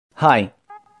Hi,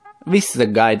 this is a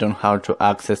guide on how to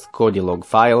access Kodi Log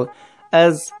File,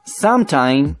 as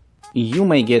sometime you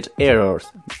may get errors,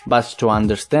 but to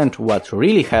understand what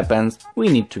really happens we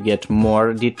need to get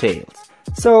more details.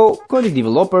 So Kodi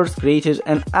developers created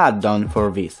an add-on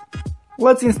for this.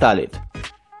 Let's install it.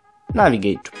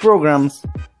 Navigate to Programs,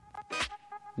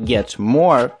 Get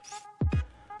More,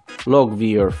 Log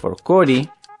Viewer for Kodi,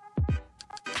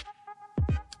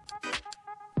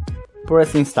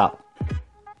 press Install.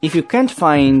 If you can't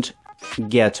find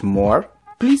Get More,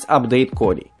 please update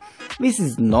Kodi. This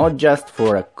is not just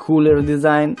for a cooler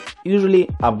design. Usually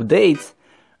updates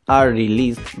are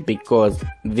released because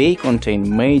they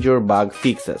contain major bug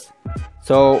fixes.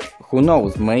 So who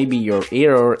knows, maybe your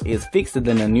error is fixed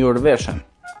in a newer version.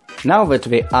 Now that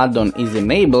the add-on is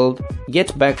enabled,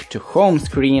 get back to home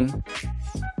screen,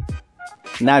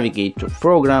 navigate to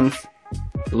Programs,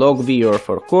 Log Viewer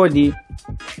for Kodi,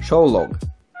 Show Log.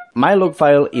 My log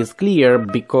file is clear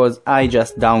because I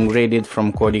just downgraded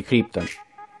from Kodi Krypton.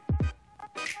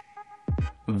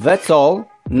 That's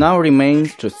all. Now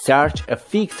remains to search a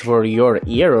fix for your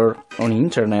error on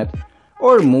internet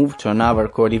or move to another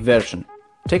Kodi version.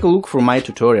 Take a look through my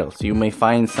tutorials, you may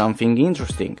find something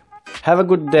interesting. Have a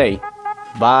good day.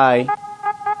 Bye.